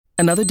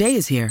Another day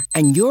is here,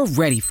 and you're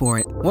ready for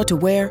it. What to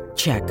wear?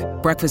 Check.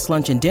 Breakfast,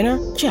 lunch, and dinner?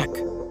 Check.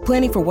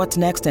 Planning for what's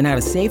next and how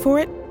to save for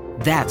it?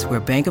 That's where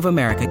Bank of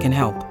America can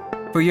help.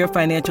 For your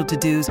financial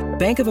to-dos,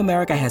 Bank of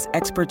America has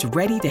experts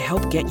ready to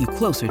help get you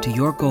closer to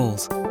your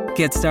goals.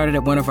 Get started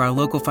at one of our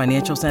local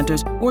financial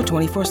centers or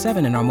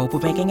 24/7 in our mobile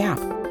banking app.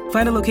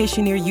 Find a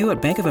location near you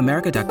at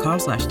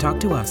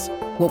bankofamerica.com/talktous.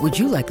 What would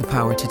you like the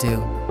power to do?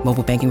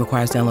 Mobile banking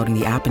requires downloading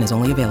the app and is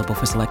only available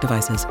for select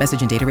devices.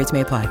 Message and data rates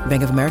may apply.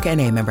 Bank of America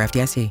N.A., member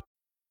FDIC.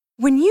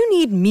 When you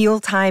need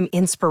mealtime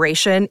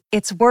inspiration,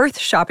 it's worth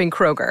shopping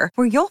Kroger,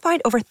 where you'll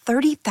find over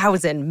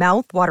 30,000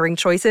 mouth-watering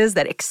choices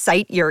that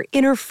excite your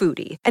inner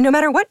foodie. And no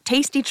matter what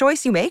tasty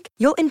choice you make,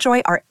 you'll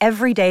enjoy our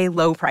everyday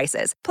low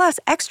prices, plus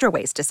extra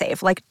ways to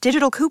save, like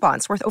digital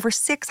coupons worth over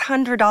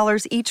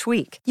 $600 each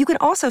week. You can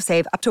also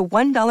save up to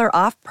 $1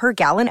 off per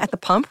gallon at the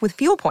pump with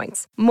fuel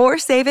points. More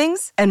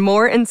savings and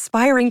more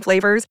inspiring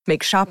flavors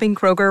make shopping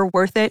Kroger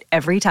worth it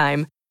every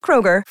time.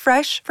 Kroger,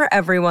 fresh for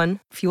everyone.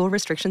 Fuel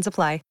restrictions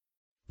apply.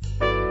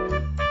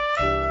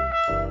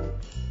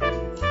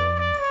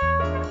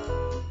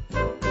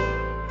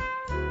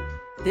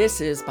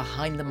 This is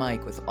Behind the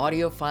Mic with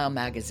AudioFile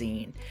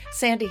Magazine.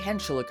 Sandy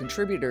Henschel, a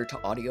contributor to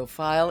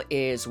AudioFile,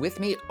 is with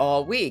me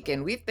all week,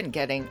 and we've been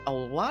getting a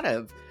lot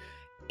of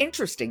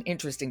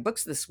interesting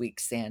books this week,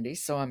 Sandy,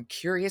 so I'm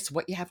curious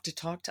what you have to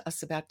talk to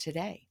us about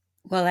today.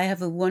 Well, I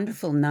have a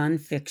wonderful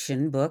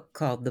nonfiction book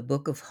called The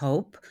Book of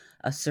Hope,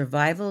 A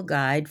Survival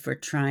Guide for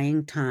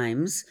Trying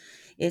Times.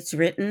 It's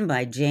written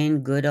by Jane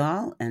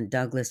Goodall and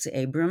Douglas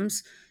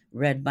Abrams,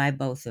 read by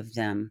both of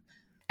them.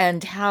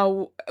 And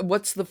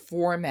what's the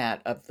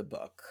format of the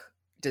book?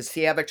 Does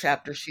he have a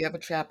chapter? She have a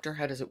chapter?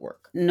 How does it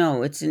work?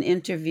 No, it's an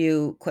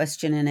interview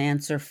question and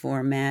answer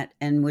format,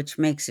 and which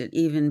makes it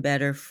even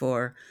better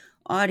for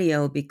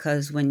audio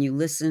because when you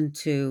listen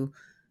to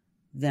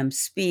them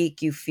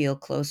speak, you feel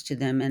close to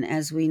them. And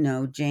as we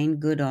know, Jane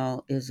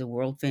Goodall is a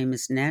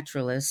world-famous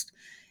naturalist,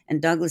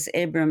 and Douglas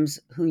Abrams,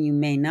 who you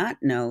may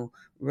not know,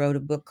 wrote a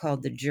book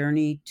called The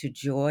Journey to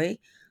Joy,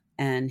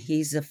 and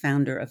he's the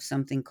founder of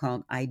something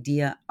called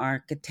Idea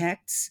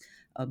Architects,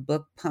 a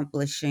book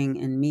publishing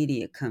and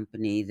media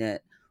company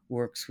that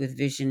works with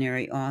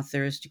visionary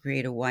authors to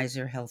create a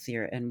wiser,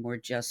 healthier, and more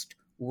just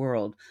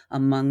world.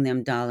 Among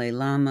them, Dalai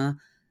Lama,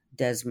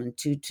 Desmond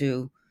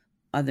Tutu,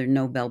 other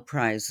Nobel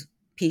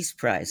Peace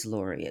Prize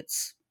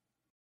laureates.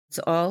 It's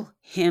all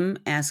him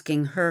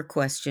asking her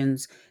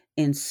questions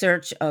in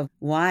search of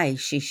why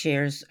she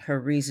shares her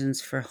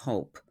reasons for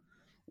hope,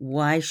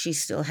 why she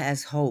still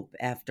has hope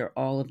after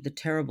all of the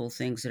terrible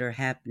things that are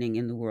happening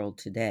in the world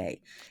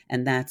today.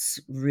 And that's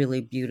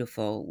really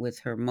beautiful with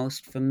her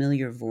most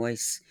familiar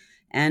voice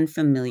and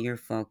familiar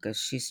focus.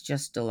 She's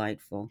just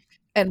delightful.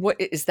 And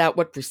is that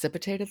what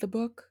precipitated the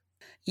book?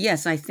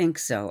 Yes, I think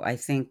so. I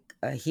think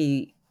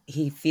he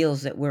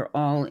feels that we're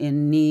all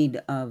in need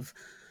of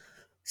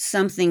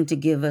something to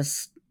give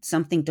us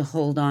something to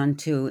hold on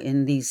to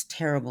in these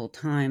terrible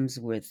times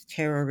with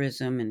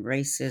terrorism and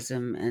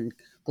racism and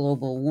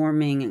global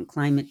warming and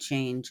climate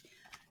change.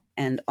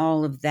 And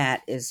all of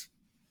that is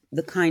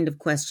the kind of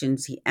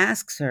questions he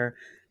asks her.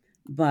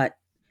 But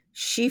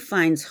she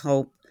finds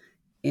hope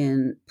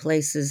in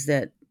places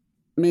that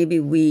maybe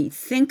we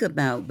think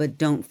about but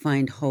don't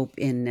find hope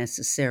in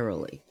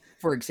necessarily.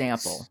 For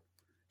example?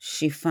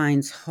 She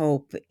finds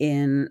hope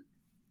in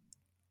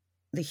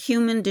the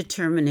human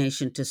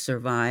determination to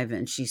survive,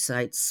 and she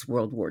cites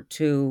World War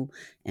II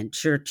and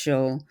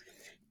Churchill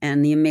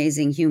and the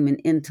amazing human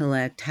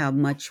intellect, how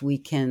much we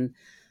can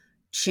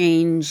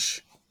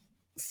change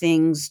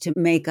things to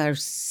make our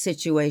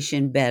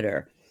situation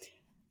better.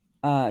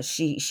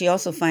 She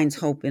also finds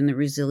hope in the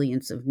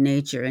resilience of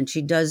nature, and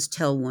she does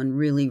tell one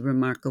really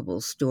remarkable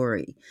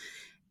story.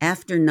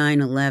 After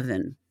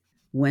 9/11,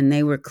 when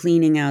they were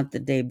cleaning out the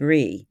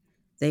debris,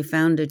 they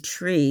found a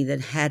tree that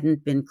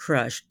hadn't been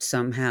crushed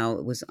somehow.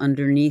 It was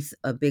underneath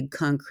a big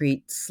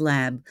concrete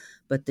slab,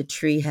 but the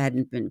tree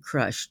hadn't been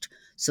crushed.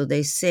 So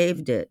they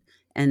saved it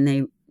and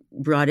they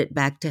brought it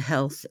back to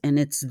health, and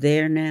it's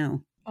there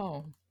now.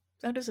 Oh,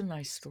 that is a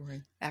nice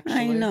story, actually.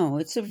 I know,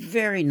 it's a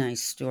very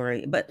nice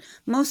story. But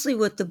mostly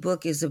what the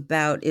book is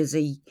about is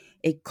a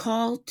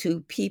call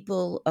to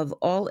people of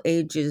all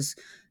ages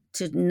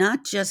to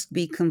not just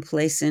be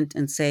complacent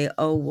and say,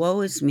 oh,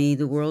 woe is me,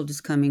 the world is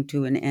coming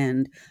to an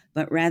end,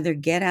 but rather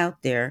get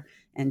out there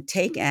and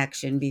take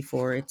action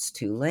before it's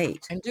too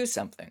late. And do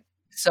something.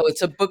 So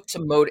it's a book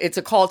it's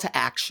a call to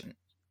action.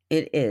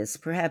 It is.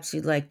 Perhaps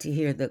you'd like to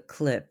hear the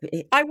clip.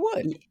 I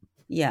would.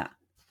 Yeah.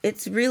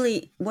 It's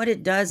really, what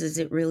it does is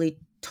it really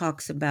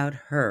talks about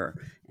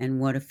her and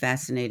what a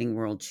fascinating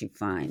world she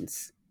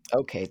finds.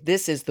 Okay,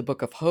 this is The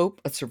Book of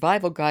Hope, A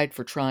Survival Guide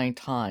for Trying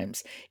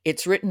Times.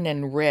 It's written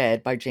and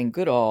read by Jane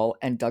Goodall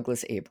and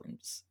Douglas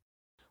Abrams.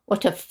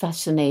 What a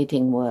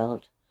fascinating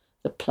world,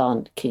 the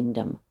plant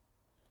kingdom.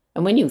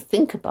 And when you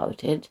think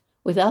about it,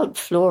 without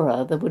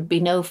flora, there would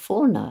be no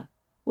fauna,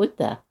 would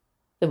there?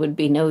 There would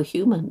be no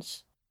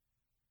humans.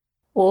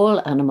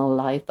 All animal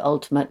life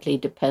ultimately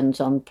depends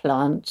on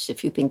plants,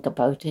 if you think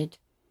about it.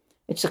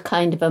 It's a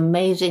kind of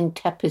amazing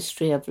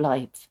tapestry of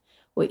life,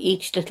 where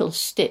each little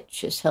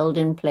stitch is held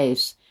in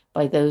place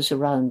by those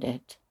around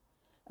it.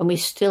 And we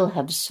still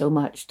have so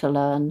much to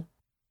learn.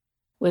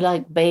 We're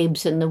like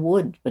babes in the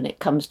wood when it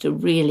comes to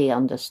really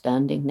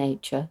understanding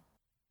nature.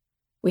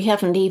 We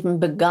haven't even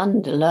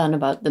begun to learn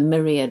about the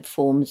myriad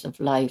forms of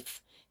life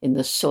in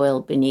the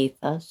soil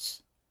beneath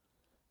us.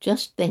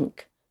 Just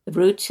think, the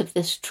roots of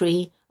this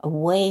tree are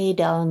way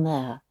down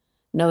there,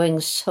 knowing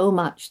so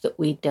much that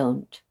we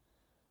don't,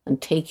 and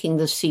taking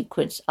the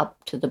secrets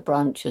up to the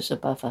branches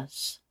above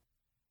us.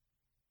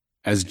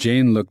 As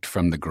Jane looked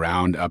from the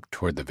ground up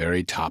toward the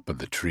very top of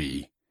the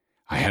tree,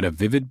 I had a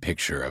vivid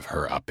picture of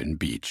her up in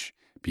Beach,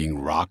 being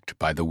rocked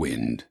by the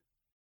wind.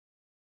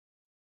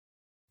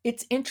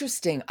 It's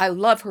interesting. I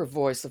love her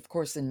voice, of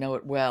course, and know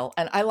it well.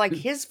 And I like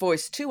his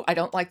voice, too. I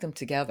don't like them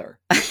together.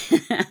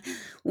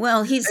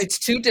 Well, It's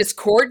too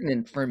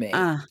discordant for me.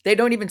 They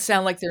don't even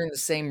sound like they're in the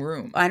same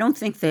room. I don't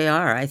think they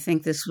are. I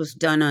think this was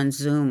done on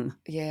Zoom.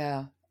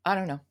 Yeah, I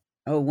don't know.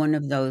 Or one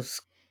of those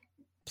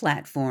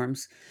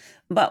platforms.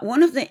 But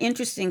one of the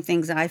interesting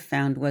things I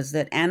found was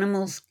that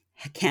animals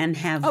can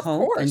have Of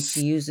hope, and course.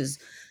 she uses,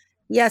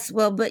 yes,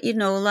 well, but a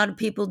lot of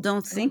people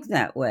don't think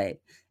that way.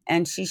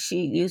 And she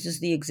uses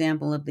the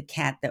example of the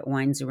cat that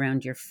winds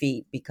around your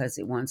feet because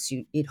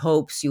it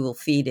hopes you will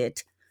feed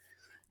it.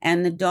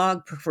 And the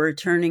dog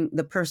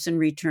the person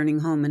returning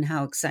home and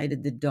how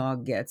excited the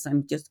dog gets.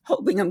 I'm just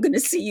hoping I'm going to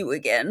see you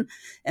again.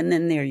 And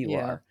then there you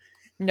are.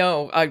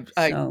 No, I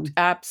So-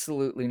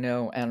 absolutely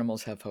know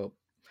animals have hope.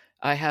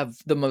 I have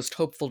the most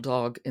hopeful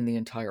dog in the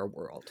entire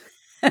world,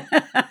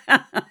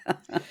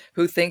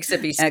 who thinks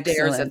if he stares at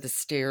Excellent. the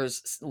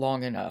stairs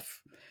long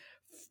enough,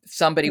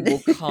 somebody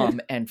will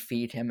come and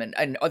feed him.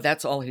 And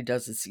that's all he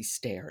does is he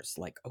stares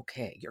like,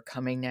 okay, you're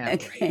coming now.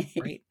 Okay.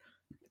 Right.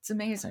 It's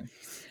amazing.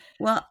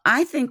 Well,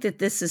 I think that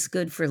this is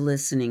good for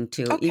listening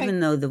to, Okay. even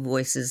though the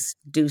voices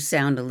do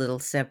sound a little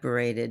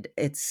separated.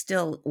 It's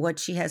still what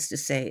she has to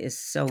say is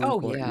so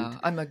important. Oh yeah,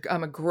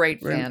 I'm a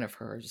great Rem- fan of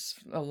hers,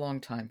 a long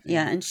time fan.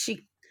 Yeah, and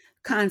she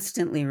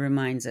constantly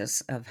reminds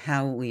us of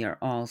how we are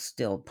all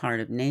still part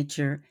of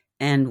nature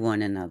and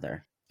one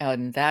another.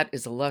 And that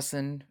is a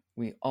lesson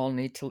we all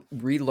need to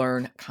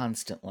relearn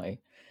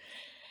constantly.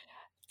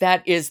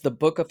 That is The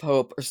Book of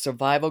Hope, a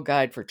survival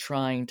guide for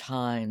trying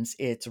times.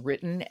 It's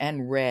written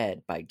and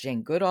read by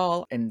Jane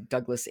Goodall and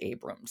Douglas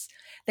Abrams.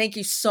 Thank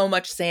you so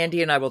much,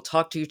 Sandy, and I will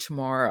talk to you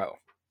tomorrow.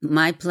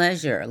 My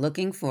pleasure.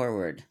 Looking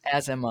forward.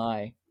 As am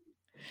I.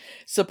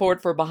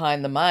 Support for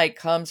Behind the Mic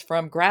comes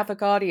from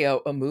Graphic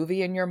Audio, A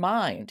Movie in Your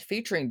Mind,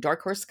 featuring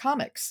Dark Horse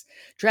Comics,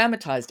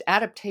 dramatized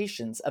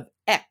adaptations of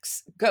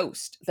X,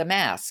 Ghost, The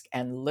Mask,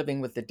 and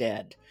Living with the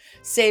Dead.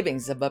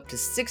 Savings of up to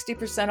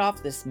 60%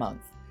 off this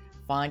month.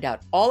 Find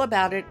out all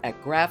about it at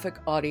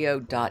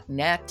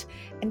graphicaudio.net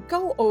and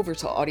go over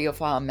to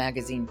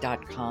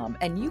audiofilemagazine.com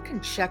and you can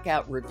check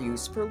out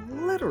reviews for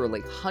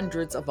literally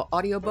hundreds of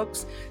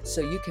audiobooks so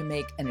you can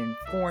make an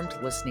informed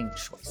listening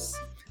choice.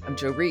 I'm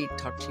Jo Reed.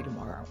 Talk to you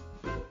tomorrow.